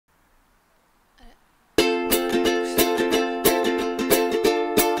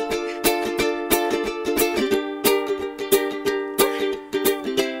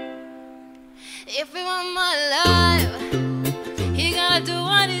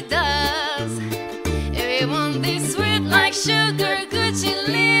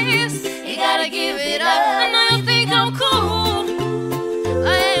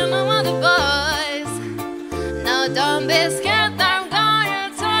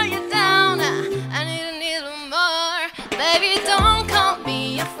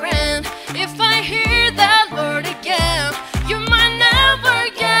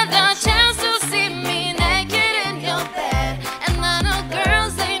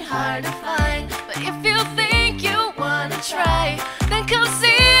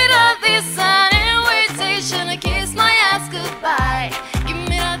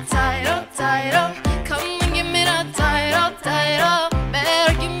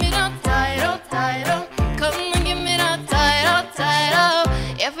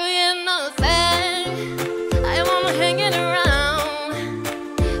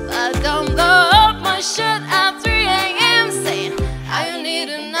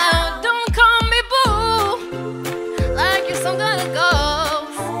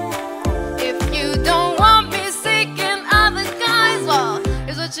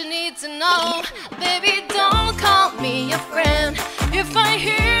friend. If I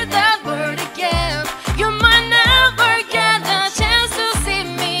hear that word again, you might never get a chance to see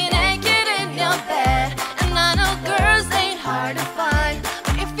me naked in your bed. And I know girls ain't hard to find,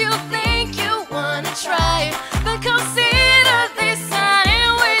 but if you think you wanna try, then consider this an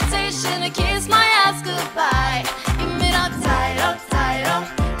invitation to kiss my ass goodbye. Give me that title, title.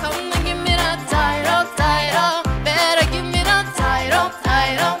 Come and give me that title, title. Better give me that title,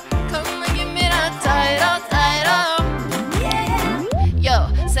 title. Come and give me that title, title. Yeah.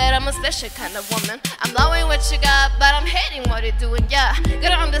 Yo, said I'm a special kind of woman. I'm loving what you got, but I'm hating what you're doing. Yeah,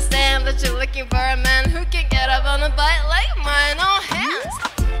 gotta understand that you're looking for a man who can get up on a bike like mine, no hands.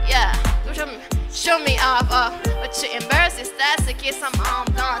 Yeah, show me off, but you embarrass your stats to kiss I'm all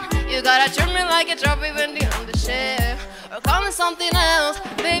done. You gotta treat me like a trophy when you're on the shelf, or call me something else.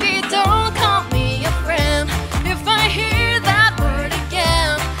 Baby, don't call me a friend. If I hear that word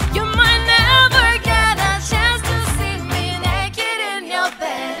again, you might never get a chance to see me naked in your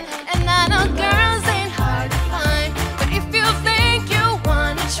bed. And I know girls ain't hard to find, but if you think you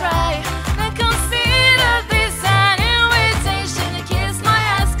wanna try, then consider this an invitation to kiss my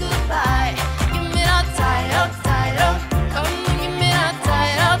ass goodbye. Give me that title, title. Come and give me that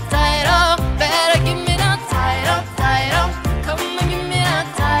title, title. Better give me that title, title. Come and give me that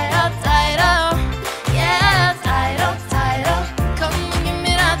title, title. Yeah, title, title. Come and give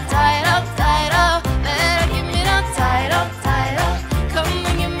me that title, title. Better give me that title, title. Come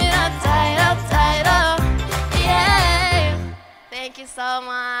and give me that title, title. Yeah. Thank you so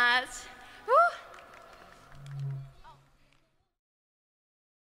much. Woo.